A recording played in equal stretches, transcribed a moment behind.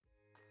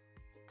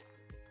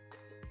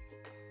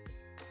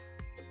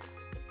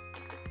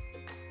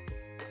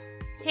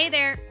Hey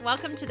there,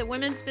 welcome to the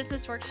Women's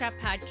Business Workshop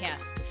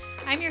podcast.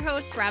 I'm your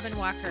host, Robin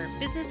Walker,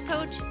 business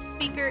coach,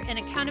 speaker, and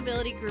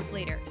accountability group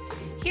leader.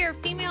 Here,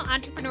 female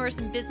entrepreneurs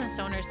and business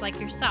owners like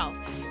yourself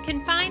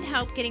can find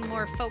help getting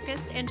more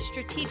focused and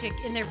strategic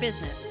in their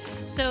business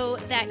so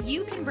that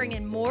you can bring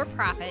in more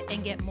profit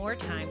and get more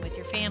time with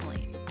your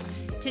family.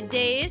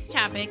 Today's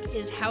topic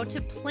is how to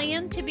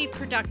plan to be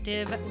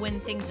productive when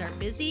things are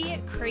busy,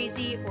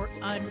 crazy, or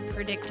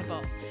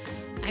unpredictable.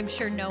 I'm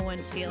sure no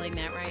one's feeling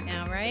that right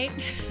now, right?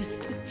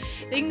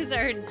 Things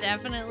are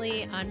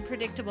definitely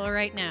unpredictable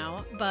right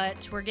now,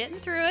 but we're getting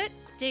through it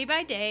day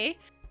by day.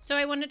 So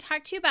I want to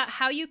talk to you about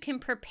how you can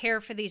prepare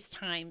for these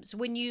times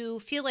when you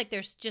feel like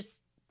there's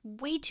just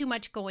way too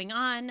much going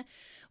on,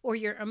 or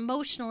you're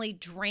emotionally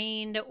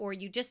drained, or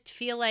you just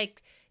feel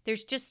like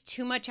there's just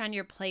too much on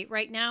your plate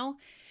right now.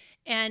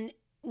 And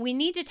we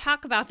need to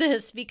talk about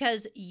this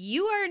because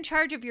you are in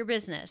charge of your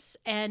business,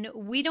 and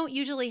we don't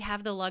usually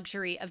have the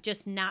luxury of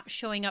just not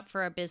showing up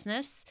for our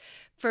business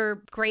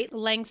for great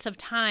lengths of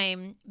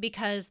time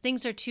because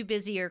things are too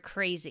busy or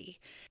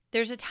crazy.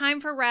 There's a time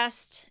for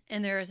rest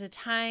and there is a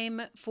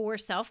time for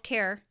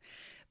self-care,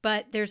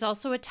 but there's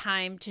also a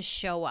time to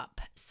show up.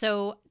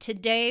 So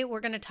today we're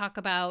going to talk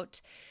about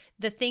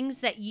the things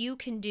that you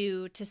can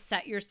do to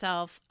set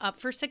yourself up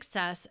for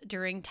success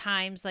during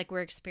times like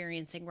we're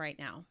experiencing right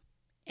now.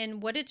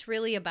 And what it's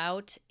really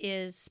about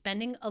is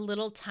spending a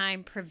little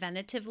time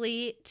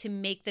preventatively to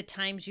make the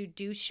times you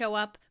do show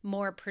up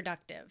more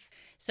productive.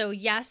 So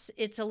yes,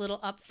 it's a little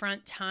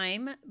upfront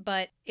time,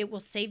 but it will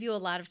save you a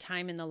lot of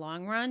time in the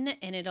long run,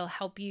 and it'll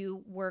help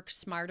you work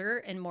smarter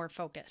and more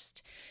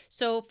focused.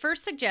 So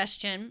first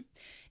suggestion,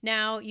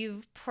 now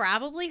you've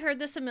probably heard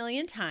this a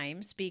million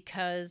times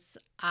because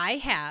I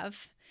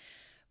have,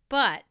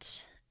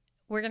 but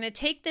we're going to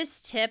take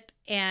this tip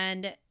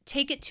and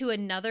take it to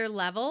another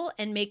level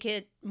and make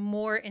it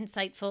more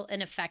insightful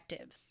and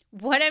effective.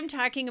 What I'm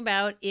talking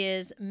about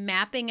is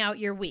mapping out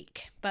your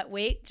week. But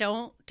wait,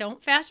 don't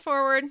fast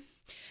forward.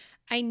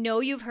 I know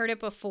you've heard it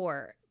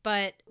before,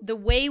 but the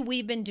way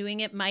we've been doing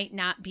it might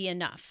not be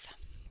enough.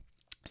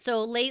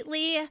 So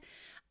lately,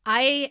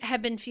 I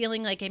have been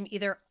feeling like I'm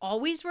either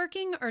always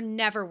working or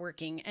never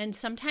working, and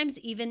sometimes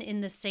even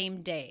in the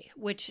same day,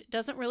 which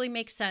doesn't really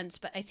make sense,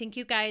 but I think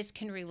you guys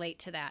can relate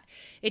to that.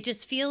 It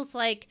just feels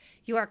like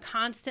you are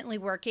constantly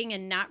working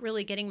and not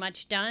really getting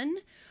much done,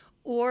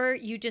 or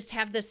you just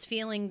have this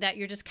feeling that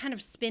you're just kind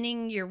of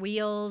spinning your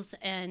wheels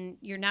and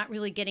you're not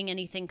really getting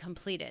anything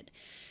completed.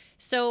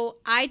 So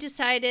I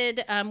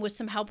decided with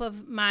some help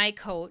of my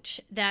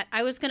coach that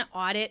I was going to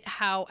audit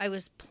how I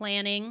was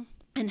planning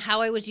and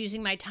how I was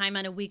using my time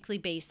on a weekly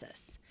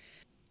basis.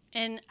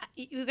 And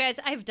you guys,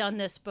 I've done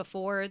this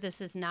before.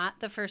 This is not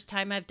the first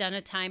time I've done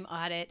a time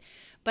audit,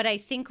 but I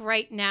think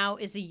right now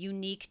is a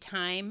unique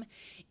time.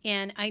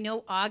 And I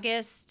know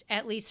August,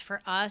 at least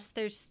for us,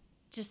 there's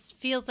just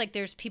feels like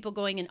there's people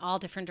going in all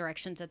different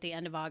directions at the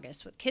end of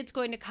August, with kids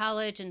going to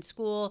college and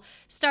school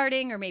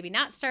starting or maybe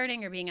not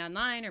starting, or being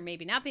online or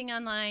maybe not being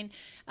online.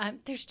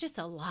 There's just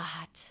a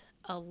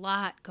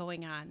lot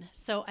going on.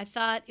 So I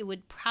thought it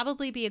would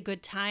probably be a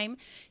good time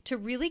to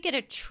really get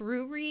a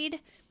true read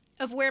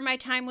of where my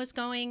time was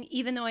going,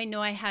 even though I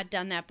know I had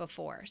done that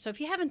before. So if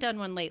you haven't done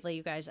one lately,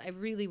 you guys, I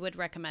really would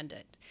recommend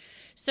it.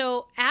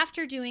 So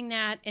after doing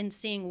that and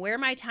seeing where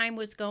my time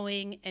was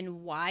going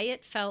and why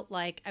it felt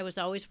like I was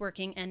always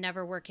working and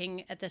never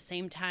working at the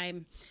same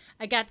time,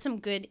 I got some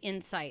good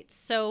insights.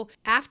 So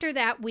after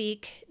that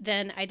week,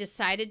 then I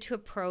decided to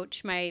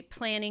approach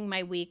planning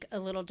my week a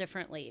little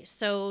differently.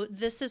 So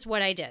this is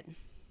what I did.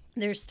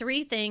 There's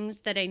 3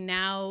 things that I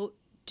now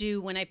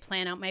do when I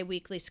plan out my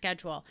weekly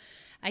schedule.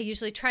 I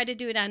usually try to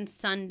do it on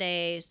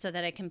Sunday so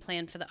that I can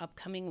plan for the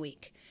upcoming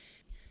week.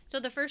 So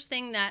the first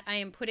thing that I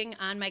am putting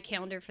on my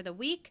calendar for the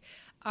week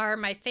are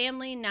my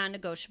family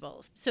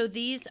non-negotiables. So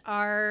these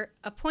are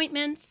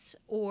appointments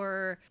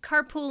or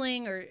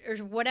carpooling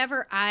or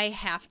whatever I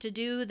have to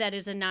do that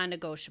is a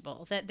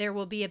non-negotiable, that there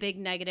will be a big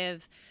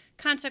negative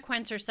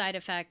consequence or side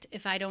effect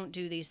if I don't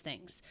do these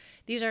things.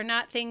 These are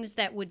not things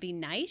that would be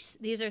nice.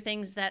 These are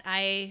things that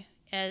I,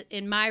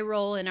 in my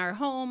role in our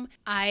home,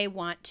 I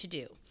want to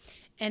do.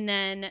 And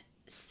then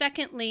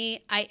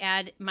secondly, I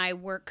add my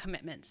work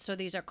commitments. So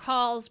these are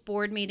calls,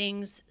 board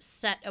meetings,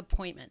 set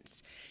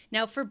appointments.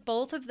 Now for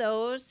both of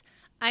those,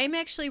 I'm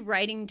actually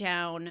writing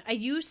down, I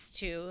used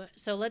to,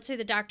 so let's say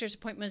the doctor's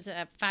appointment was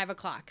at 5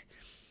 o'clock.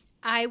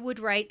 I would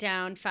write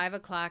down 5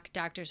 o'clock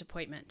doctor's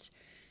appointment.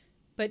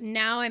 But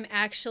now I'm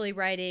actually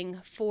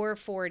writing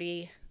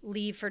 4:40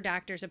 leave for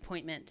doctor's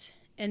appointment.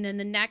 And then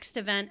the next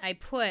event I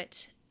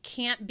put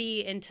can't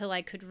be until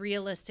I could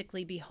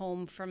realistically be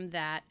home from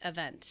that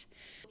event.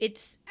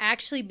 It's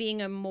actually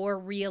being a more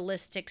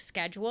realistic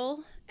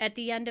schedule at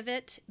the end of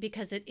it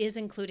because it is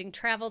including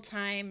travel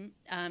time,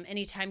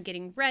 anytime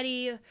getting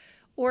ready,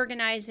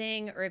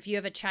 organizing, or if you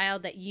have a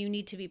child that you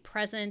need to be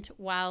present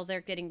while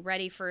they're getting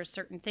ready for a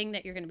certain thing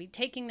that you're going to be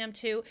taking them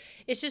to.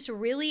 It's just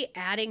really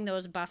adding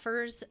those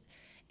buffers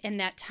in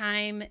that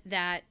time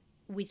that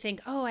we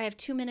think, oh, I have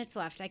 2 minutes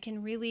left. I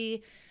can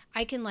really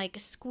I can like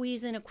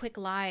squeeze in a quick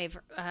live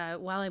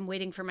while I'm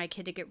waiting for my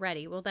kid to get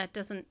ready. Well, that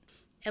doesn't,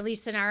 at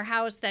least in our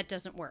house, that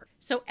doesn't work.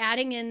 So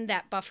adding in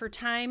that buffer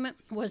time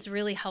was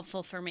really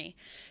helpful for me.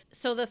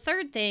 So the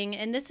third thing,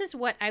 and this is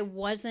what I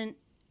wasn't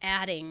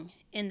adding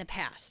in the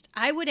past,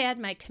 I would add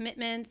my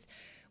commitments,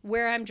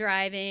 where I'm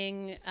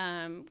driving,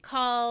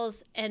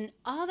 calls, and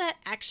all that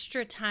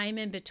extra time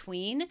in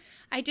between.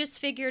 I just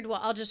figured,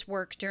 well, I'll just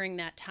work during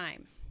that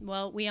time.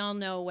 Well, we all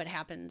know what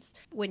happens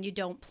when you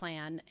don't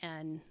plan,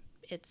 and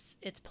it's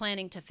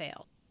planning to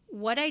fail.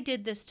 What I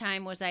did this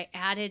time was I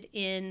added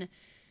in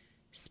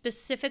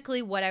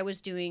specifically what I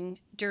was doing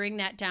during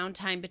that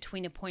downtime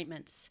between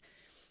appointments.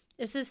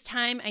 This is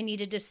time I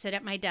needed to sit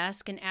at my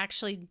desk and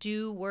actually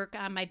do work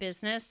on my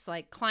business,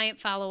 like client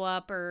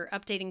follow-up or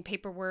updating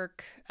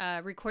paperwork,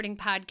 recording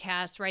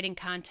podcasts, writing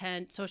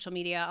content, social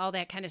media, all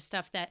that kind of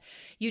stuff that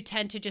you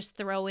tend to just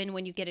throw in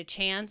when you get a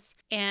chance.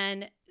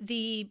 And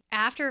the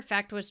after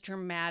effect was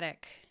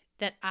dramatic,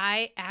 that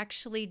I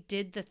actually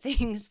did the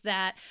things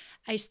that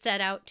I set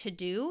out to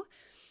do.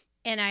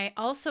 And I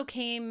also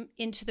came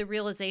into the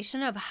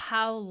realization of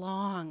how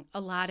long a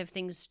lot of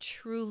things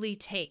truly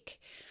take.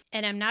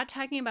 And I'm not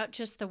talking about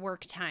just the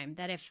work time,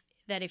 that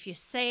if you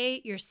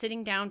say you're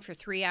sitting down for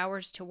 3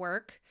 hours to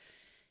work,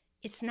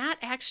 it's not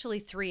actually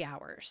 3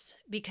 hours,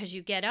 because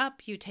you get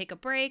up, you take a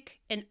break,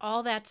 and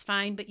all that's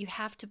fine, but you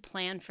have to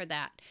plan for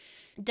that.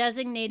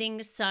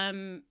 Designating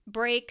some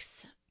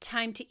breaks,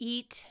 time to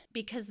eat,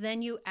 because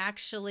then you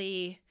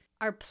actually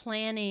are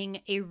planning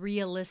a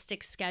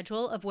realistic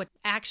schedule of what's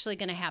actually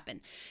going to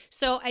happen.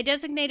 So I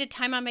designated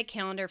time on my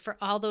calendar for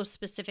all those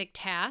specific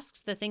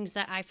tasks, the things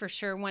that I for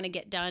sure want to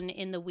get done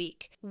in the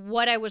week,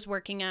 what I was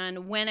working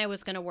on, when I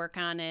was going to work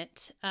on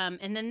it.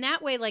 And then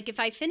that way, like if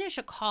I finish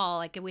a call,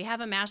 like if we have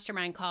a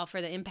mastermind call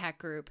for the impact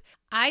group,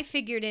 I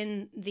figured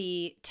in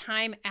the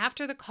time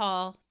after the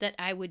call that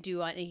I would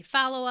do any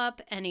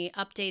follow-up, any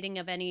updating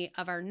of any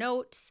of our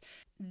notes.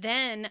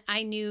 Then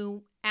I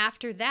knew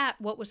after that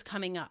what was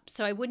coming up.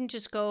 So I wouldn't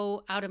just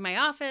go out of my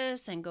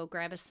office and go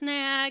grab a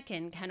snack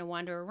and kind of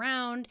wander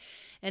around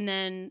and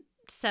then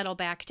settle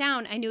back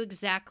down. I knew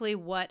exactly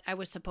what I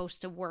was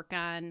supposed to work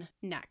on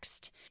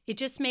next. It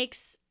just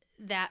makes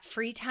that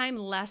free time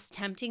less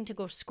tempting to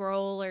go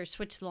scroll or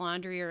switch the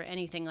laundry or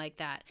anything like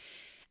that.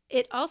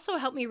 It also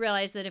helped me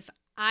realize that if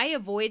I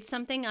avoid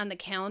something on the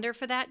calendar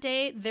for that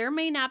day, there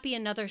may not be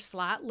another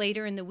slot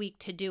later in the week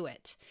to do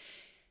it.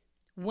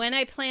 When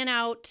I plan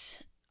out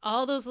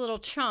all those little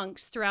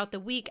chunks throughout the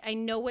week, I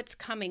know what's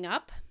coming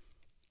up.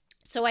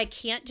 So I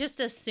can't just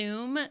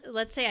assume,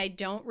 let's say I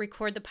don't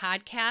record the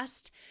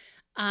podcast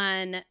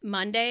on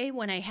Monday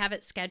when I have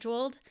it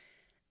scheduled.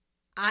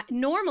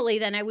 Normally,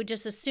 then I would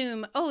just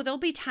assume, oh, there'll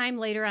be time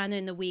later on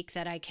in the week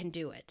that I can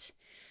do it.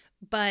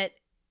 But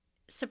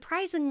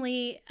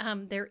surprisingly,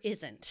 there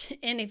isn't.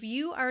 And if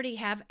you already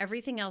have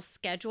everything else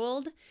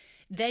scheduled,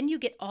 then you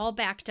get all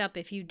backed up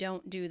if you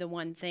don't do the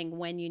one thing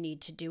when you need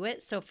to do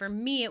it. So for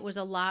me, it was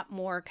a lot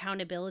more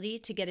accountability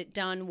to get it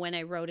done when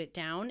I wrote it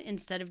down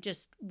instead of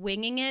just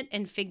winging it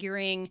and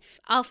figuring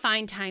I'll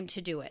find time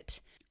to do it.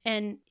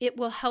 And it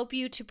will help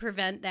you to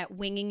prevent that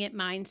winging it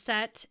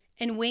mindset.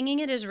 And winging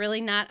it is really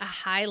not a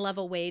high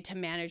level way to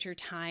manage your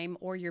time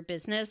or your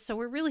business. So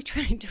we're really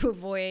trying to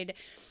avoid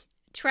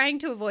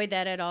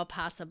that at all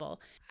possible.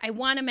 I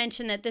want to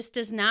mention that this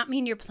does not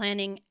mean you're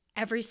planning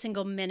every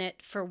single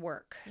minute for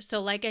work. So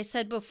like I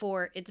said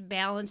before, it's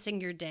balancing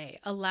your day,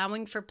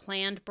 allowing for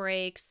planned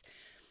breaks,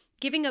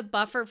 giving a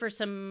buffer for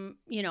some,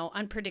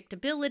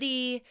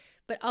 unpredictability,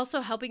 but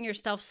also helping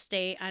yourself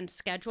stay on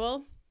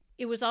schedule.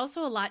 It was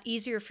also a lot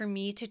easier for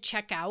me to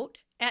check out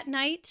at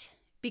night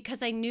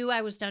because I knew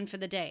I was done for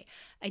the day.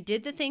 I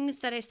did the things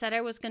that I said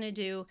I was going to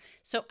do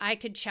so I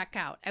could check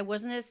out. I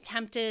wasn't as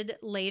tempted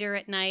later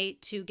at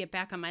night to get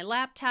back on my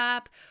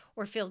laptop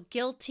or feel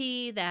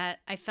guilty that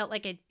I felt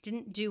like I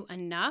didn't do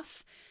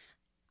enough.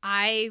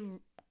 I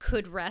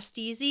could rest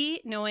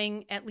easy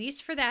knowing, at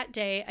least for that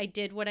day, I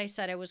did what I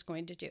said I was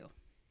going to do.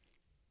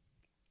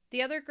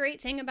 The other great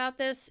thing about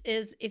this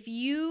is if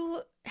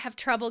you have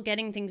trouble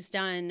getting things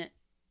done,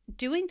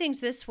 doing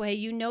things this way,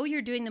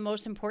 you're doing the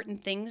most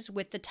important things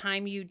with the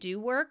time you do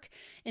work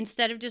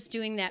instead of just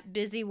doing that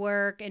busy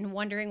work and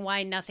wondering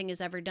why nothing is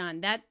ever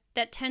done. That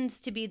tends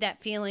to be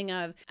that feeling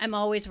of I'm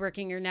always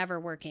working or never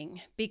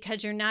working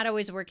because you're not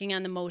always working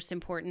on the most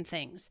important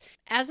things.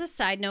 As a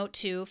side note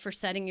too, for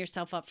setting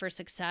yourself up for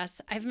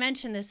success, I've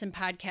mentioned this in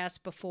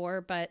podcasts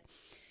before, but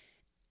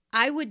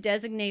I would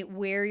designate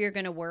where you're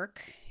going to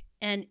work.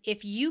 And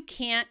if you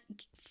can't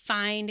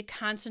find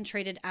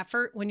concentrated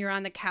effort when you're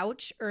on the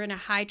couch or in a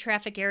high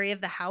traffic area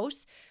of the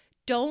house,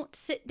 don't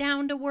sit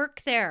down to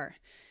work there.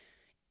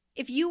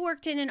 If you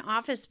worked in an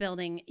office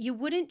building, you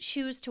wouldn't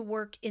choose to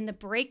work in the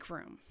break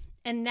room.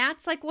 And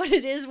that's like what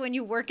it is when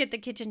you work at the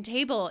kitchen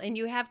table and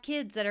you have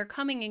kids that are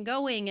coming and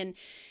going, and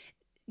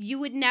you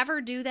would never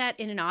do that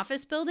in an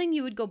office building.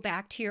 You would go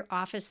back to your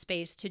office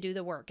space to do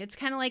the work. It's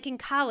kind of like in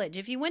college.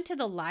 If you went to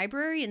the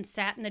library and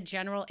sat in the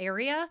general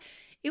area,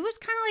 it was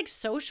kind of like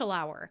social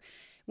hour.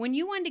 When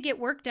you wanted to get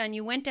work done,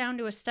 you went down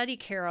to a study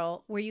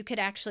carrel where you could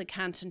actually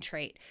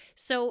concentrate.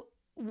 So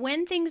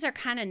when things are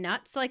kind of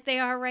nuts like they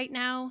are right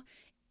now,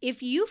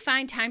 if you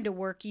find time to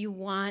work, you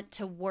want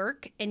to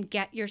work and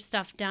get your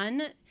stuff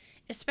done,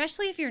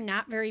 especially if you're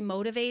not very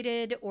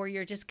motivated or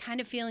you're just kind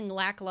of feeling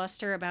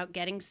lackluster about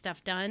getting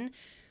stuff done.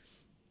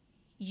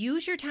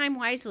 Use your time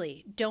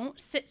wisely. Don't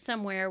sit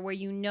somewhere where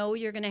you know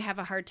you're going to have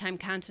a hard time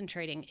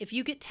concentrating. If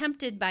you get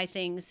tempted by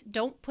things,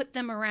 don't put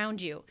them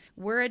around you.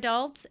 We're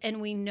adults and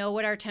we know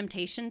what our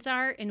temptations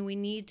are, and we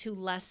need to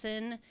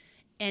lessen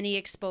any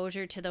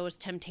exposure to those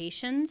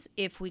temptations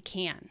if we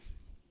can.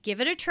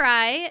 Give it a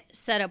try.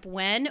 Set up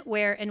when,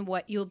 where, and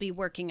what you'll be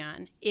working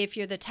on. If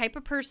you're the type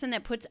of person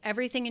that puts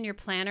everything in your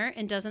planner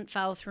and doesn't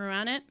follow through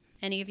on it,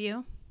 any of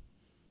you?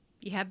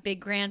 You have big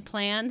grand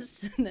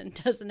plans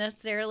that doesn't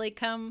necessarily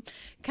come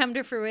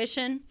to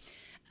fruition.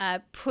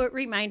 Put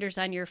reminders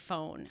on your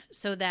phone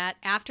so that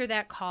after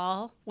that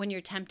call, when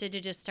you're tempted to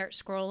just start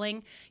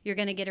scrolling, you're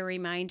going to get a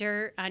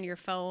reminder on your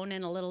phone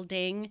and a little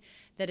ding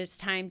that it's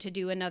time to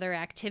do another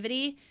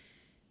activity.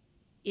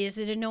 Is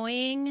it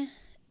annoying?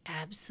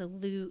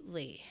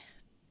 Absolutely.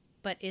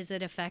 But is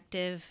it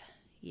effective?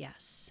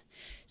 Yes.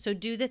 So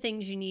do the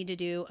things you need to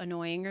do,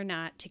 annoying or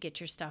not, to get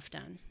your stuff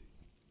done.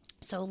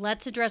 So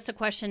let's address the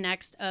question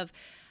next of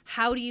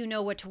how do you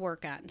know what to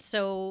work on?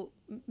 So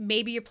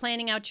maybe you're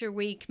planning out your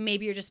week,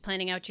 maybe you're just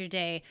planning out your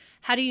day.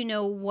 How do you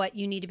know what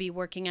you need to be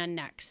working on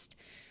next?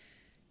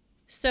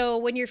 So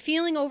when you're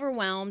feeling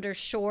overwhelmed or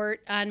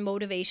short on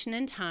motivation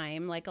and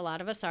time, like a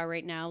lot of us are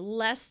right now,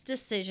 less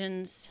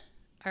decisions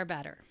are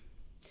better.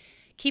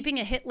 Keeping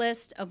a hit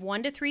list of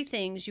 1 to 3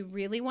 things you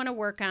really want to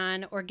work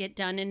on or get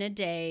done in a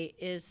day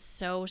is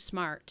so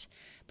smart.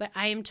 But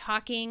I am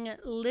talking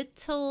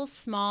little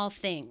small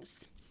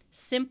things,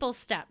 simple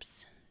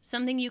steps,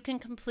 something you can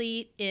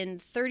complete in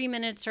 30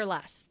 minutes or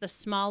less. The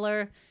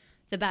smaller,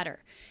 the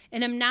better.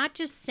 And I'm not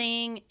just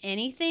saying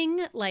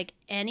anything, like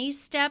any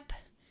step,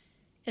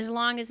 as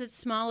long as it's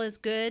small is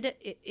good.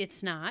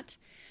 It's not.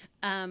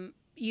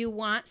 You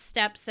want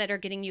steps that are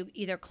getting you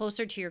either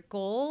closer to your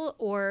goal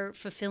or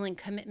fulfilling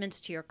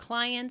commitments to your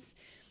clients.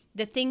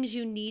 The things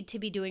you need to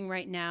be doing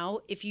right now,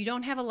 if you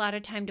don't have a lot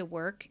of time to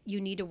work,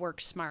 you need to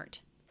work smart.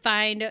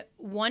 Find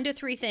 1 to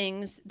 3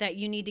 things that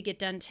you need to get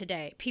done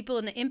today. People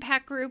in the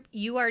impact group,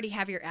 you already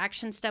have your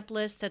action step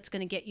list that's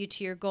going to get you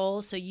to your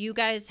goal. So you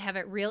guys have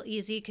it real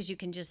easy because you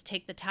can just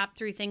take the top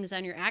 3 things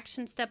on your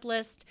action step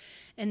list,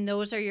 and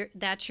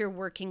that's your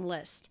working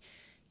list.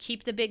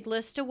 Keep the big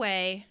list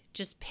away.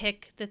 Just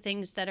pick the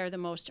things that are the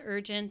most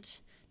urgent,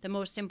 the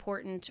most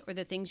important, or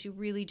the things you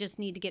really just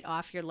need to get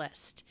off your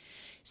list.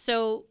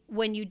 So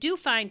when you do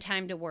find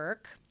time to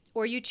work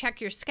or you check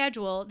your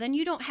schedule, then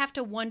you don't have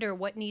to wonder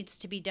what needs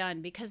to be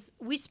done, because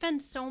we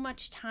spend so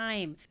much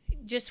time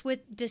just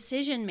with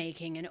decision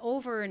making and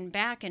over and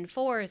back and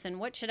forth and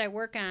what should I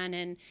work on,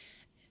 and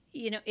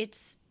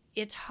it's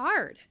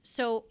hard.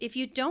 So if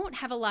you don't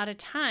have a lot of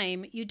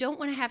time, you don't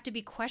want to have to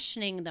be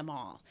questioning them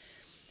all.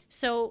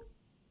 So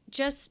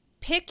just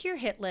pick your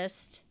hit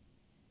list,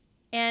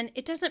 and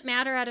it doesn't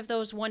matter out of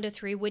those 1 to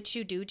 3 which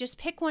you do. Just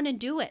pick one and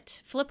do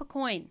it. Flip a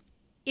coin.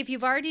 If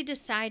you've already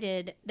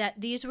decided that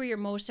these were your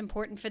most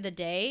important for the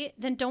day,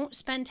 then don't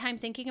spend time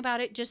thinking about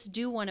it. Just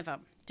do one of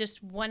them,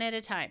 just one at a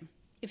time.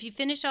 If you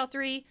finish all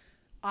 3,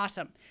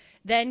 awesome.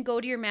 Then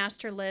go to your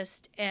master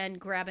list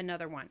and grab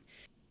another one.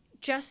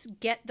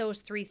 Just get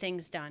those 3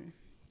 things done.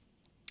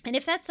 And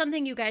if that's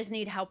something you guys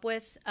need help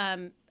with,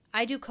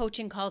 I do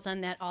coaching calls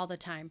on that all the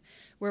time,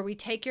 where we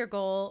take your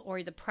goal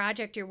or the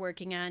project you're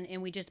working on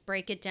and we just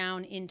break it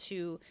down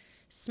into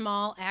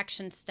small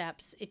action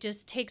steps. It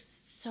just takes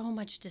so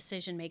much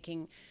decision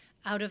making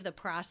out of the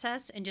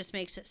process and just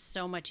makes it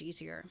so much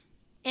easier.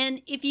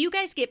 And if you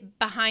guys get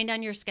behind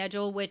on your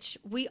schedule, which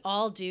we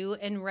all do,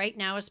 and right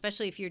now,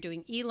 especially if you're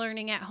doing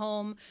e-learning at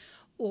home,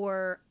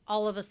 or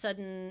all of a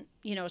sudden,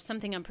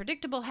 something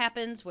unpredictable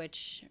happens,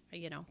 which,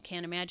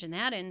 can't imagine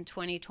that in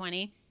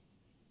 2020.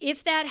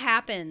 If that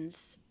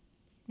happens,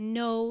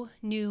 no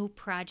new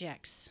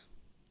projects.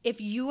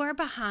 If you are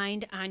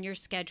behind on your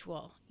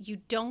schedule, you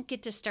don't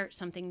get to start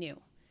something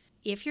new.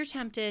 If you're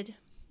tempted,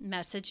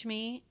 message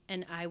me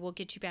and I will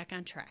get you back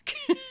on track.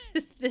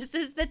 This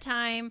is the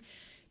time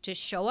to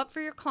show up for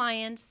your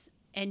clients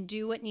and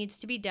do what needs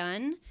to be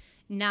done,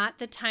 not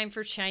the time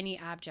for shiny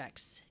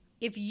objects.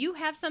 If you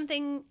have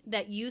something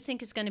that you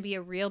think is going to be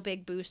a real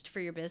big boost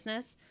for your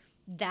business,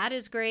 that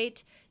is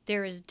great.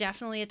 There is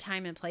definitely a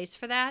time and place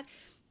for that.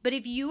 But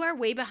if you are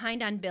way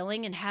behind on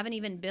billing and haven't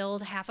even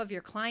billed half of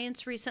your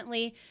clients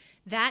recently,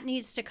 that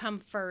needs to come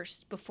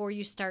first before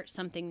you start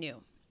something new.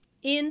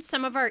 In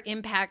some of our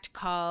impact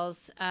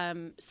calls,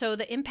 so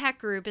the impact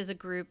group is a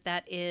group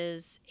that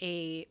is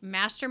a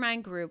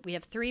mastermind group. We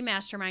have 3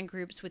 mastermind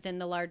groups within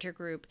the larger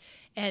group,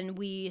 and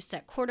we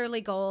set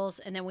quarterly goals,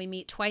 and then we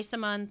meet twice a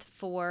month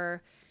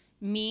for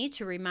me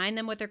to remind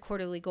them what their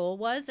quarterly goal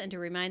was and to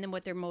remind them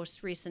what their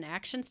most recent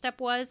action step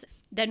was.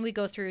 Then we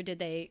go through, did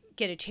they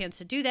get a chance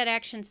to do that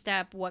action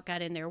step? What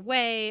got in their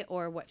way,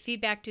 or what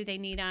feedback do they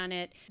need on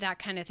it? That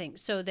kind of thing.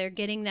 So they're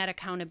getting that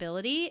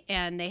accountability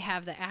and they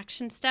have the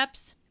action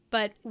steps.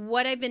 But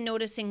what I've been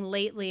noticing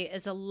lately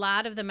is a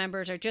lot of the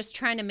members are just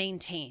trying to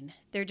maintain.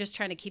 They're just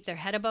trying to keep their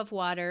head above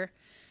water.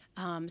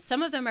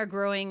 Some of them are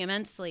growing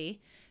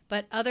immensely.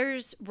 But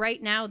others,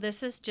 right now,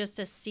 this is just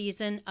a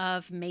season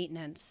of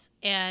maintenance.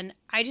 And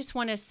I just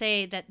want to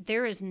say that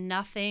there is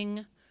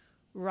nothing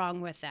wrong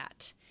with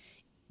that.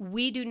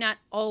 We do not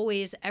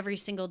always, every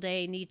single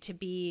day, need to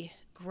be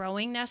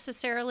growing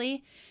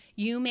necessarily.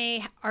 You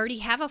may already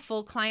have a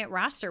full client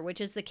roster,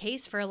 which is the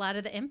case for a lot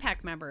of the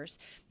Impact members.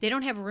 They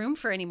don't have room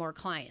for any more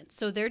clients.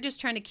 So they're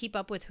just trying to keep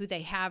up with who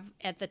they have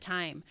at the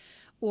time.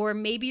 Or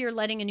maybe you're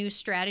letting a new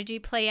strategy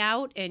play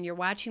out and you're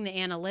watching the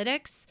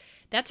analytics.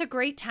 That's a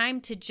great time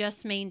to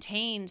just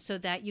maintain so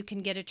that you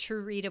can get a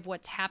true read of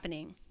what's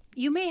happening.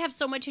 You may have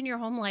so much in your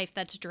home life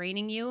that's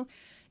draining you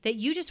that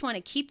you just want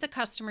to keep the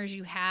customers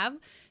you have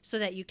so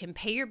that you can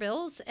pay your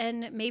bills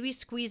and maybe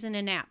squeeze in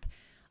a nap.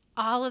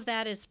 All of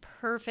that is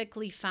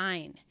perfectly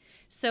fine.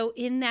 So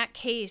in that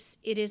case,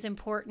 it is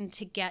important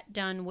to get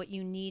done what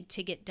you need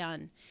to get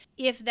done.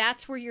 If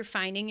that's where you're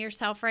finding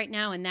yourself right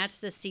now and that's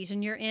the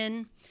season you're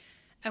in,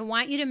 I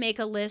want you to make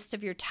a list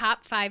of your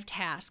top 5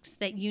 tasks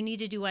that you need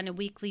to do on a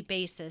weekly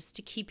basis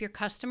to keep your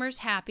customers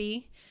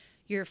happy,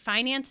 your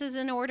finances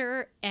in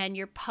order, and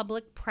your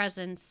public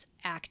presence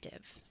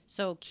active.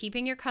 So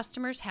keeping your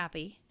customers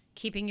happy,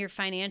 keeping your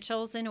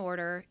financials in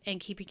order, and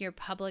keeping your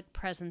public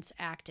presence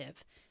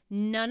active.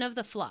 None of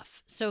the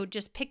fluff. So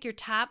just pick your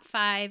top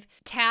 5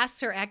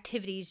 tasks or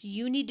activities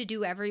you need to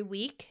do every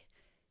week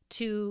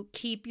to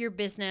keep your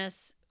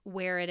business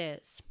where it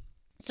is.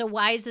 So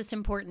why is this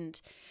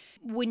important?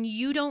 When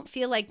you don't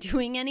feel like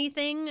doing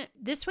anything,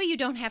 this way you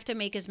don't have to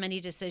make as many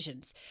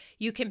decisions.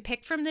 You can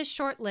pick from this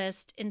short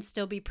list and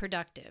still be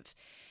productive.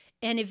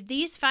 And if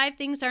these 5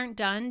 things aren't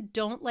done,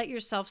 don't let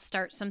yourself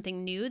start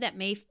something new that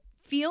may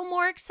feel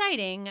more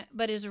exciting,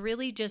 but is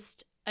really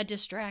just a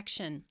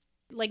distraction.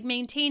 Like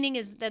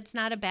maintaining that's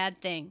not a bad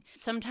thing.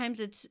 Sometimes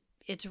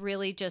it's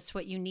really just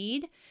what you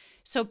need.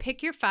 So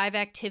pick your 5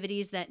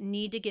 activities that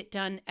need to get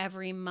done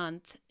every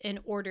month in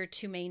order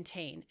to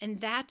maintain.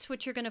 And that's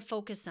what you're going to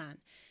focus on.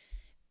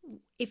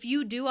 If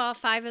you do all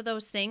 5 of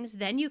those things,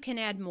 then you can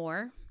add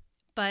more,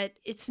 but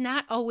it's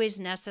not always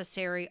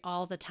necessary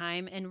all the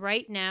time. And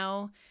right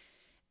now,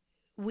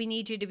 we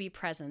need you to be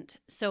present.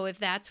 So if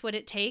that's what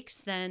it takes,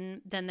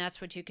 then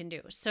that's what you can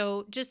do.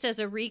 So just as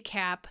a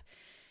recap,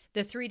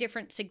 the 3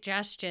 different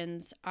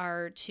suggestions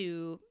are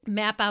to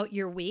map out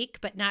your week,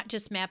 but not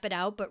just map it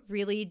out, but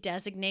really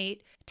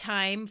designate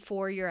time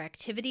for your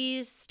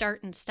activities,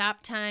 start and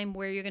stop time,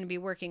 where you're going to be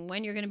working,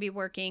 when you're going to be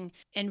working,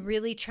 and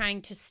really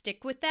trying to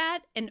stick with that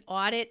and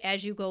audit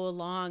as you go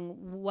along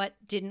what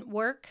didn't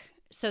work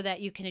so that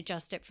you can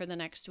adjust it for the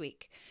next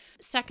week.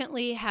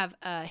 Secondly, have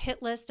a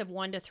hit list of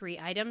 1 to 3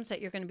 items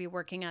that you're going to be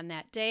working on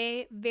that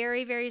day.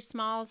 Very, very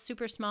small,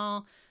 super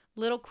small,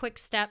 little quick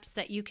steps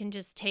that you can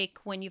just take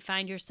when you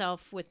find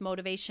yourself with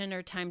motivation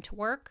or time to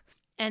work.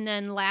 And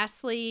then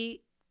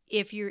lastly,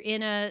 if you're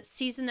in a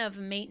season of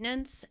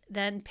maintenance,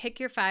 then pick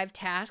your 5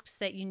 tasks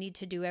that you need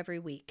to do every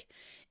week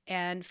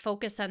and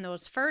focus on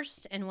those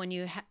first. And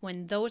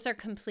when those are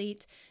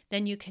complete,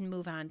 then you can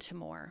move on to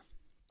more.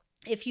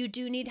 If you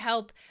do need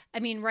help,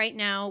 right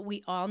now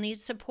we all need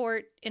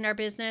support in our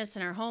business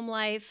and our home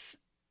life.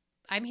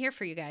 I'm here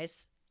for you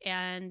guys.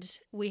 And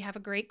we have a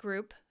great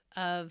group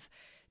of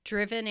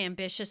driven,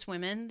 ambitious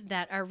women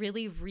that are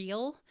really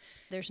real.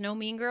 There's no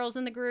mean girls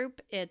in the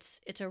group.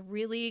 It's a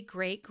really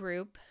great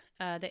group,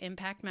 the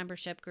Impact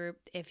membership group.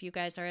 If you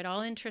guys are at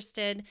all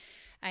interested,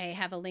 I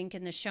have a link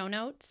in the show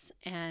notes,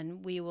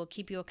 and we will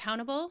keep you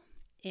accountable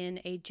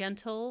in a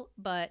gentle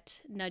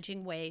but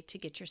nudging way to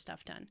get your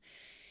stuff done.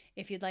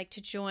 If you'd like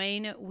to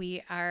join,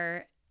 we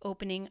are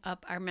opening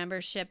up our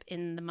membership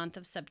in the month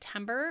of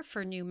September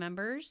for new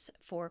members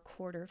for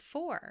quarter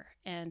 4.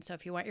 And so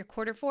if you want your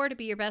quarter 4 to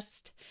be your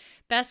best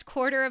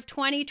quarter of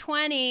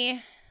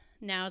 2020,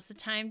 now's the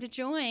time to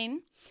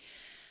join.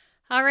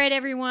 All right,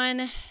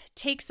 everyone,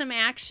 take some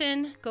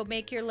action, go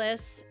make your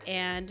lists,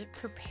 and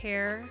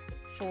prepare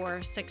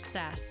for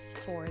success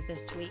for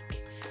this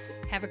week.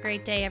 Have a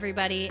great day,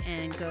 everybody,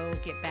 and go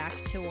get back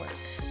to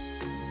work.